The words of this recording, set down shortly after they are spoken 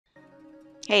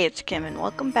Hey, it's Kim and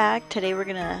welcome back. Today we're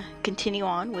gonna continue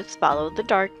on with Follow the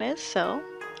Darkness, so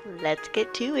let's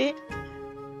get to it.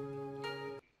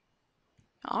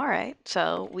 Alright,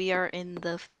 so we're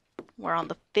on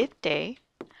the 5th day,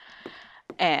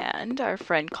 and our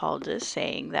friend called us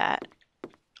saying that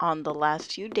on the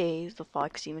last few days the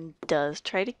fox demon does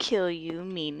try to kill you,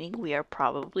 meaning we are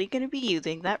probably gonna be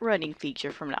using that running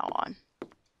feature from now on.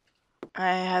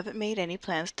 I haven't made any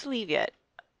plans to leave yet.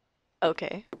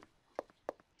 Okay.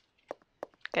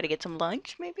 Gotta get some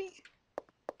lunch, maybe?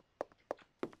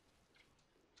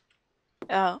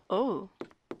 Oh.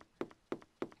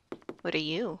 What are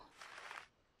you?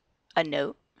 A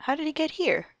note? How did he get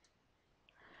here?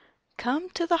 Come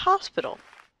to the hospital.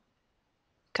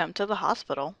 Come to the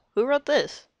hospital? Who wrote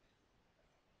this?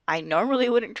 I normally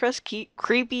wouldn't trust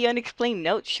creepy, unexplained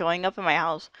notes showing up in my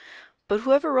house, but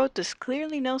whoever wrote this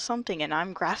clearly knows something and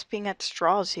I'm grasping at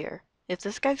straws here. Is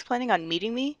this guy's planning on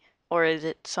meeting me, or is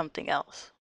it something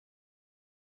else?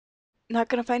 Not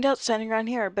gonna find out standing around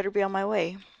here. I better be on my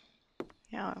way.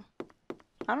 Yeah.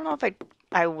 I don't know if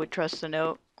I would trust the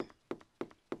note.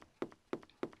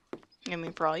 I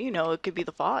mean, for all you know, it could be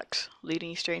the fox leading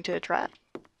you straight into a trap.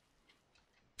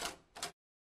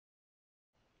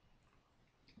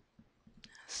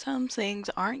 Some things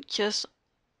aren't just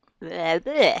bleh,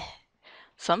 bleh.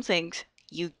 Some things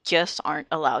you just aren't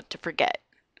allowed to forget.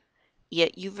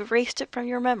 Yet you've erased it from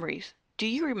your memories. Do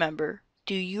you remember?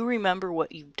 Do you remember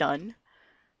what you've done?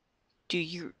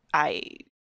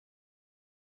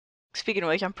 Speaking of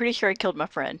which, I'm pretty sure I killed my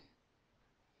friend.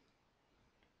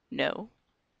 No.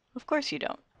 Of course you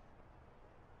don't.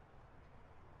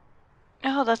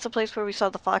 Oh, that's the place where we saw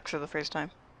the fox for the first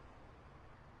time.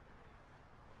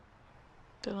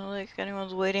 Doesn't look like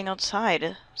anyone's waiting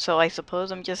outside, so I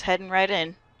suppose I'm just heading right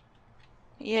in.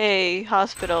 Yay,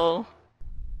 hospital.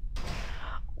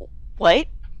 What?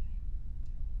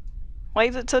 Why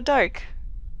is it so dark?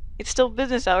 It's still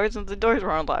business hours and the doors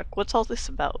were unlocked. What's all this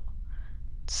about?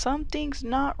 Something's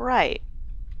not right.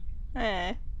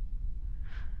 Eh.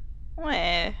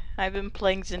 I've been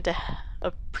plunged into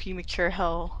a premature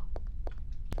hell.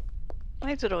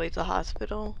 Why is it always a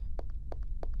hospital?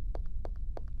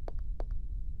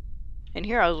 And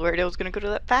here I was worried I was gonna go to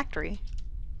that factory.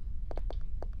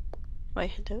 Wait,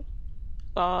 hello?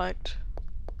 Locked.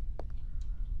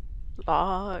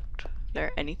 Locked. Is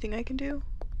there anything I can do?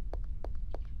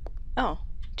 Oh,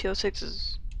 206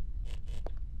 is...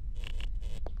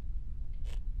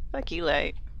 Lucky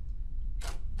light.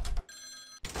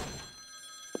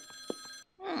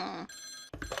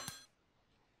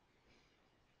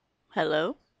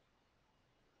 Hello?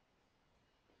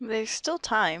 There's still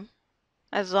time.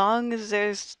 As long as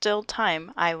there's still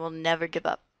time, I will never give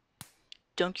up.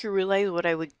 Don't you realize what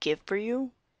I would give for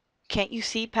you? Can't you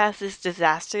see past this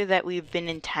disaster that we've been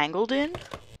entangled in?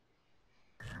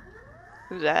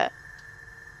 Who's that?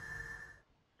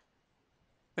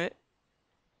 What?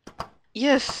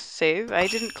 Yes, save. I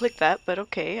didn't click that, but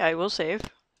okay, I will save.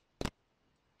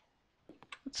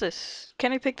 What's this?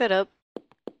 Can I pick that up?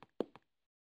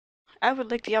 I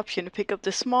would like the option to pick up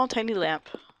this small tiny lamp.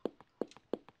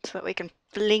 So that we can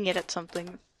fling it at something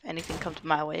if anything comes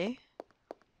my way.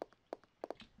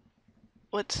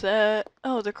 What's that?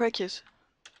 Oh, the crutches.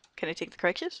 Can I take the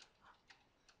crutches?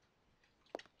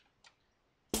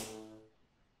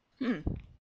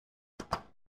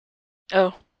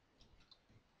 Oh.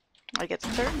 I get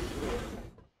some dirt.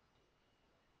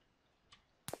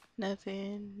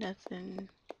 Nothing.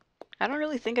 I don't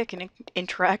really think I can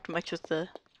interact much with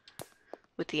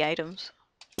the items.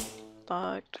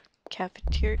 Locked.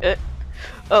 Cafeteria.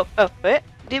 Oh, what?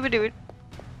 Do.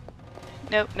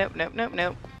 Nope.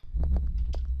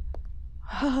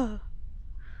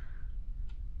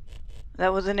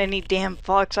 That wasn't any damn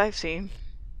fox I've seen.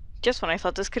 Just when I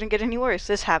thought this couldn't get any worse,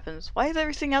 this happens. Why is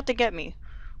everything out to get me?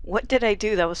 What did I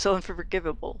do that was so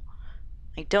unforgivable?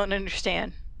 I don't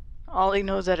understand. All I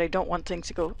know is that I don't want things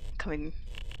to go coming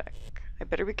back. I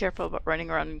better be careful about running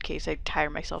around in case I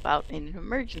tire myself out in an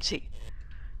emergency.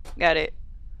 Got it.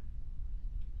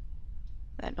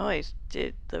 That noise.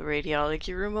 Did the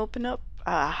radiology room open up?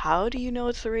 How do you know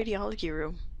it's the radiology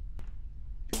room?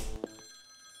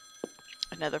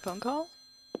 Another phone call?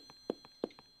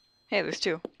 Hey, there's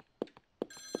two.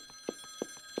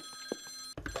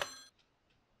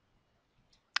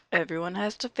 Everyone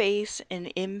has to face an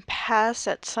impasse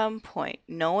at some point.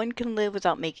 No one can live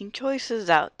without making choices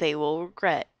that they will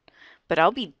regret. But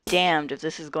I'll be damned if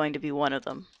this is going to be one of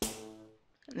them.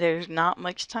 There's not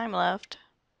much time left.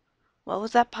 What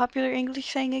was that popular English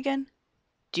saying again?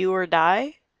 Do or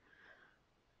die?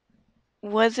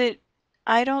 Was it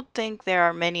I don't think there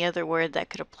are many other words that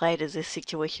could apply to this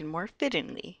situation more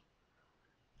fittingly.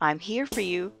 I'm here for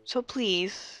you, so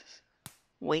please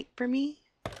wait for me.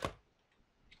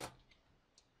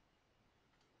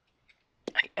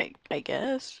 I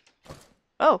guess.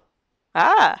 Oh.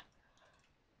 Ah.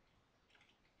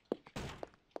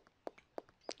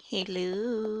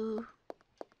 Hello.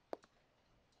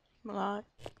 Locked.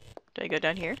 Do I go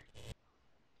down here?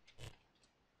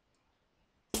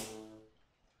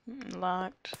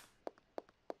 Locked.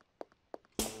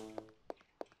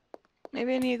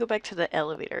 Maybe I need to go back to the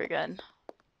elevator again.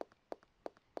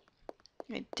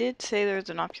 It did say there was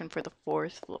an option for the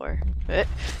 4th floor.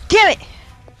 Damn it!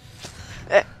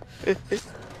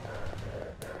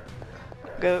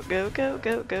 Go, go, go,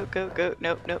 go, go, go, go.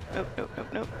 Nope, nope, nope, nope, nope,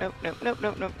 nope, nope, nope, nope,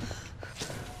 nope, nope.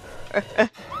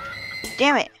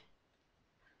 Damn it!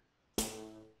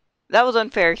 That was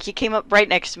unfair. He came up right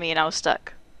next to me and I was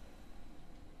stuck.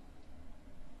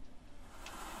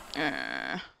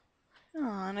 Oh,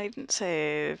 and I didn't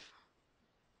save.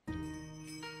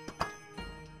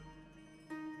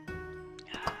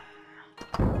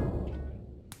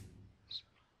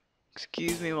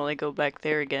 Excuse me while I go back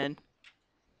there again.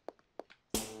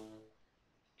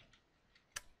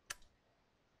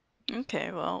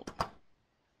 Okay, well,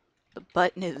 the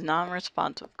button is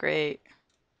non-responsive. Great.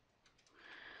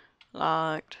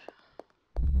 Locked.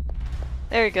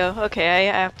 There you go. Okay,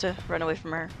 I have to run away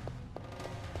from her.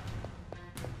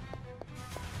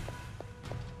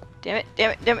 Damn it,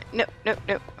 damn it, damn it. No, no,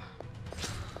 no.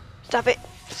 Stop it.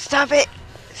 Stop it.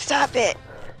 Stop it.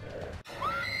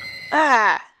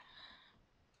 Ah.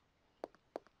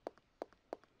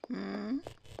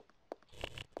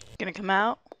 Gonna come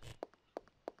out.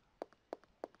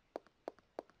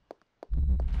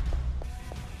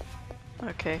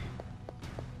 Okay.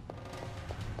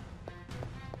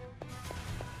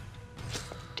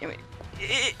 Damn it.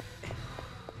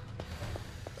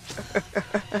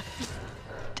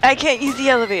 I can't use the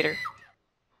elevator.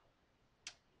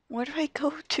 Where do I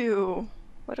go to?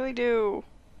 What do I do?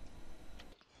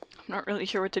 I'm not really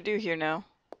sure what to do here now.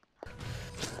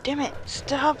 Damn it!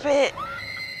 Stop it!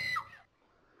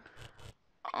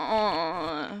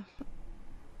 I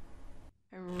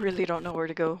really don't know where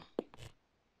to go.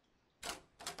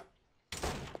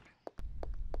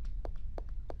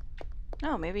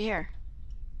 Oh, maybe here.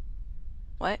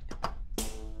 What?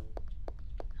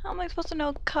 How am I supposed to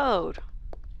know code?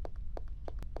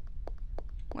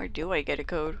 Where do I get a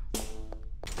code? There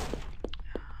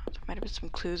might have been some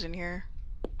clues in here.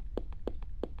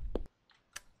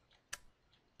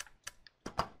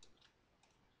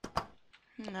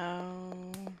 No.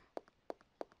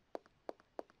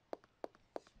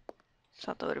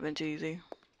 Thought that would have been too easy.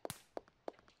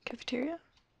 Cafeteria?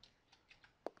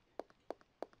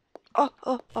 Oh,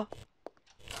 oh, oh.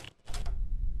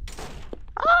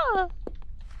 Ah!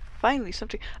 Finally,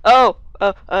 something. Oh!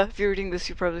 If you're reading this,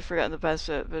 you've probably forgotten the past.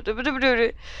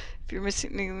 If you're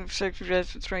missing the sector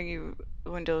that's throwing you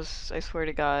Windows, I swear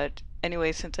to God.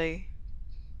 Anyway, since I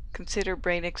consider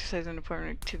brain exercise an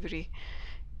important activity.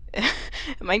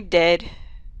 Am I dead?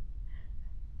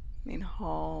 Main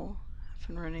hall. I've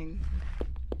been running.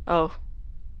 Oh.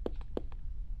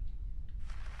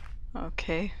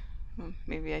 Okay. Well,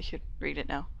 maybe I should read it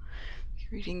now. If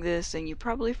you're reading this, and you've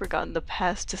probably forgotten the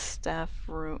pass to staff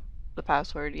room. The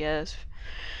password, yes.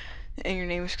 And your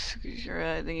name is,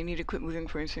 then you need to quit moving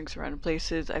for instance around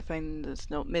places. I find this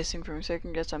note missing from a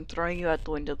second guess. I'm throwing you out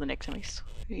the window the next time I see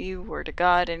you. Word to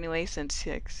God. Anyway, since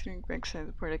the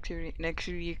support activity next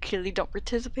you clearly don't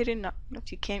participate in, not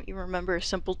if you can't even remember a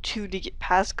simple 2-digit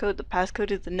passcode. The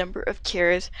passcode is the number of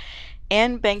chairs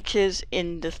and benches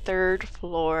in the 3rd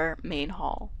floor main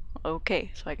hall.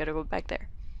 Okay, so I gotta go back there.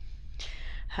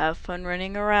 Have fun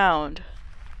running around.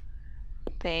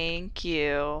 Thank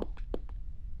you.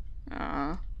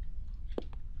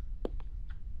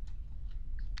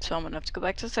 So I'm gonna have to go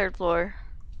back to the 3rd floor.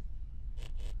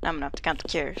 I'm gonna have to count the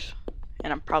chairs.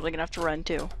 And I'm probably gonna have to run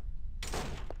too.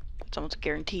 It's almost a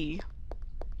guarantee.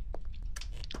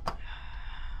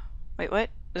 Wait, what?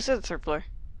 This is the 3rd floor.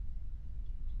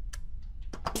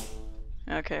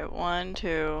 Okay, 1,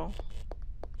 2,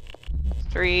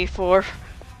 3, 4.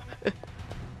 I'm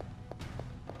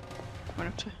gonna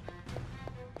have to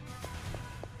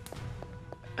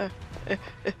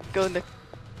go in there.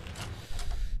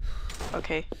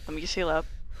 Okay, let me seal up.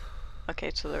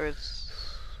 Okay, so there's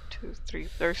 2, 3,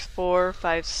 there's 4,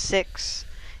 5, 6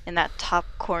 in that top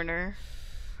corner.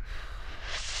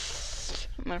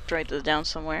 I'm gonna have to write this down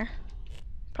somewhere.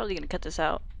 Probably gonna cut this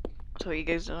out so you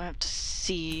guys don't have to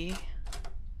see.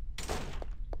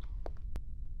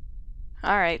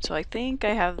 Alright, so I think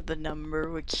I have the number,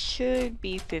 which should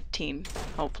be 15,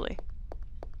 hopefully.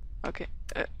 Okay.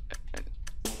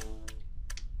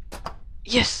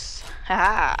 Yes!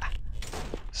 Haha!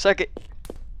 Suck it!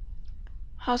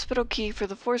 Hospital key for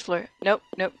the 4th floor. Nope,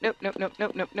 nope, nope, nope, nope,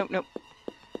 nope, nope, nope, nope.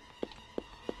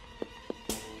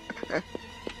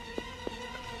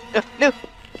 No!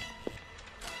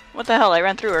 What the hell? I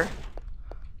ran through her.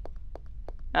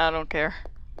 I don't care.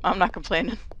 I'm not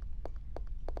complaining.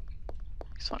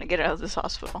 I just want to get out of this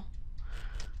hospital.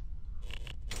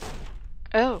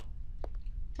 Oh.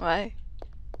 Why?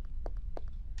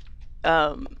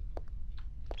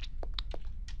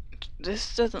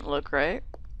 This doesn't look right.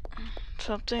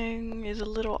 Something is a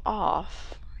little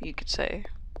off, you could say.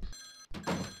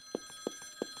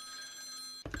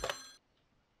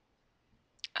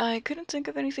 I couldn't think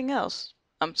of anything else.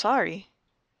 I'm sorry.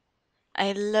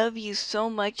 I love you so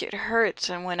much it hurts,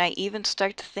 and when I even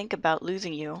start to think about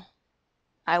losing you,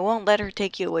 I won't let her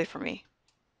take you away from me.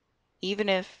 Even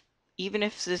if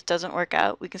this doesn't work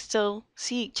out, we can still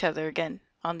see each other again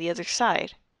on the other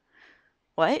side.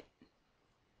 What?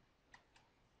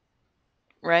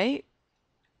 Right?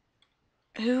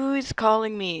 Who is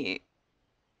calling me?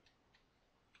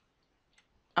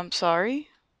 I'm sorry?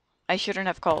 I shouldn't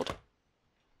have called.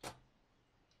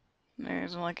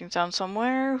 There's a lurking sound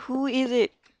somewhere. Who is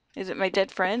it? Is it my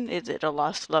dead friend? Is it a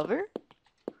lost lover?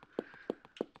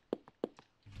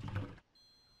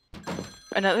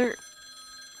 Another...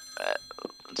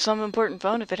 some important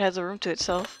phone if it has a room to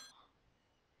itself.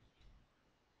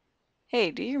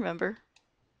 Hey, do you remember?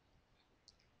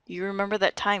 You remember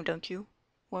that time, don't you?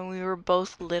 When we were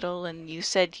both little and you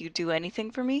said you'd do anything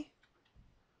for me?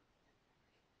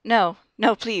 No,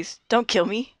 no, please, don't kill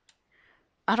me.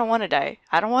 I don't want to die.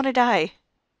 I don't want to die.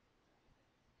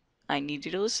 I need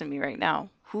you to listen to me right now.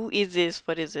 Who is this?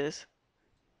 What is this?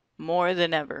 More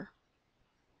than ever.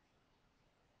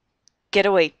 Get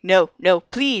away. No, no,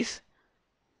 please.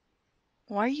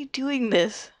 Why are you doing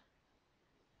this?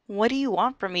 What do you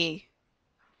want from me?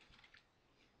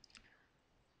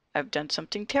 I've done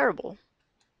something terrible.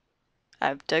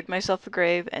 I've dug myself a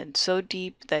grave and so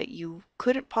deep that you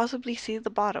couldn't possibly see the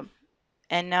bottom.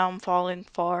 And now I'm falling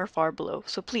far, far below.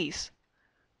 So please,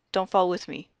 don't fall with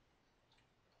me.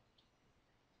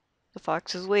 The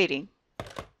fox is waiting.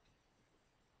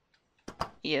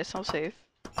 Yes, I'm safe.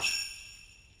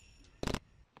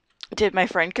 Did my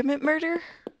friend commit murder?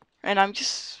 And I'm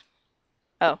just...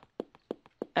 Oh.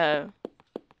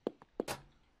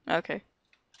 Okay.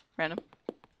 Random.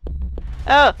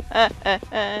 Oh!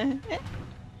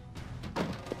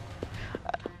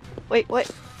 Wait,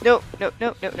 what? No, no,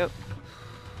 no, no, no.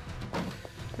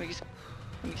 Let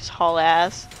me just haul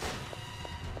ass.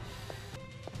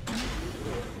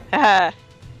 Haha!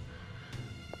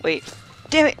 Wait.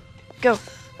 Damn it! Go!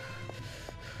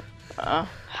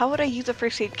 How would I use a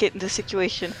first aid kit in this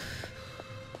situation?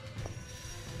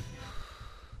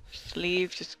 Just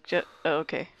leave, oh,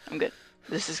 okay. I'm good.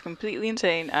 This is completely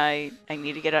insane. I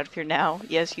need to get out of here now.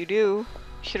 Yes, you do.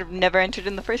 Should have never entered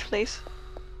in the first place.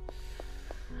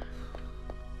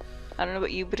 I don't know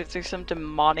about you, but if there's some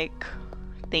demonic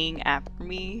thing after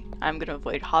me, I'm gonna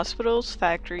avoid hospitals,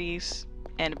 factories,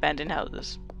 and abandoned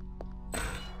houses.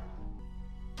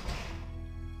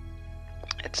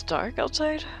 It's dark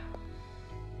outside.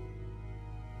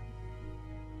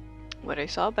 What I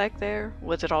saw back there,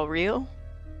 was it all real?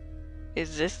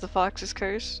 Is this the fox's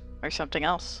curse? Or something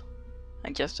else?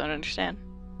 I just don't understand.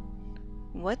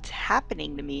 What's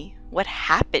happening to me? What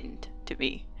happened to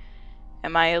me?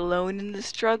 Am I alone in this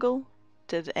struggle?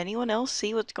 Does anyone else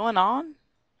see what's going on?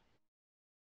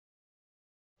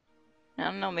 I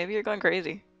don't know, maybe you're going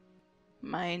crazy.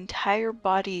 My entire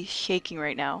body is shaking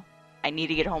right now. I need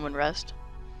to get home and rest.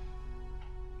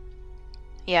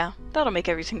 Yeah, that'll make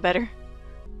everything better.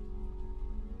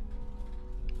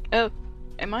 Oh,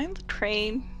 am I on the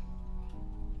train?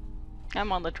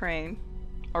 I'm on the train.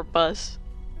 Or bus.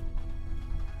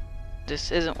 This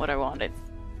isn't what I wanted.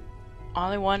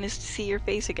 All I want is to see your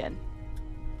face again.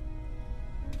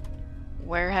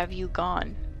 Where have you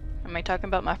gone? Am I talking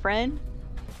about my friend?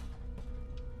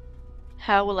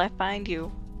 How will I find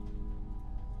you?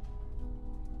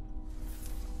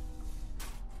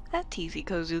 That's easy,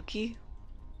 Kozuki.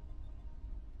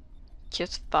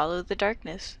 Just follow the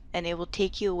darkness, and it will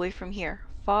take you away from here.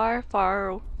 Far,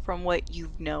 far from what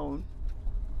you've known.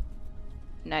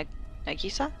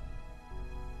 Nagisa?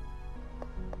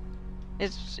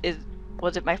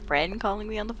 Was it my friend calling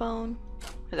me on the phone?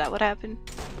 Is that what happened?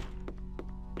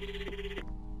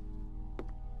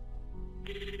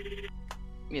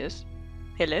 Yes.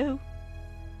 Hello?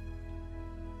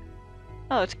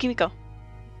 Oh, it's Kimiko.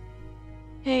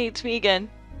 Hey, it's me again.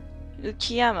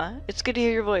 Kiyama, it's good to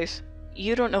hear your voice.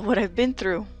 You don't know what I've been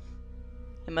through.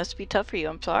 It must be tough for you,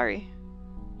 I'm sorry.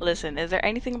 Listen, is there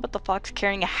anything about the fox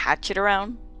carrying a hatchet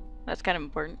around? That's kind of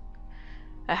important.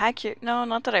 A hatchet? No,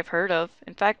 not that I've heard of.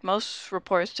 In fact, most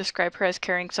reports describe her as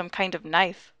carrying some kind of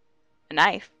knife. A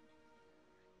knife?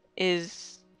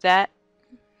 Is that...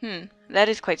 that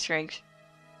is quite strange.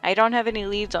 I don't have any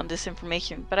leads on this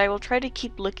information, but I will try to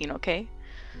keep looking, okay?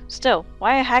 Still,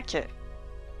 why a hatchet?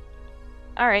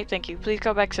 Alright, thank you. Please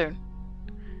call back soon.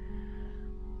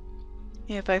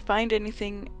 If I find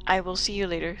anything, I will see you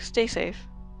later. Stay safe.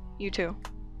 You too.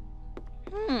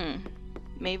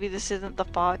 Maybe this isn't the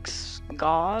fox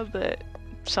god, but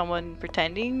someone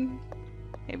pretending?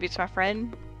 Maybe it's my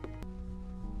friend?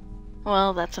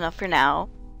 Well, that's enough for now.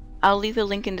 I'll leave a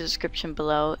link in the description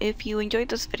below. If you enjoyed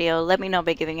this video, let me know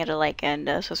by giving it a like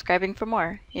and subscribing for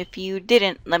more. If you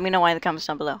didn't, let me know why in the comments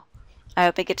down below. I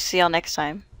hope I get to see y'all next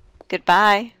time.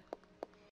 Goodbye!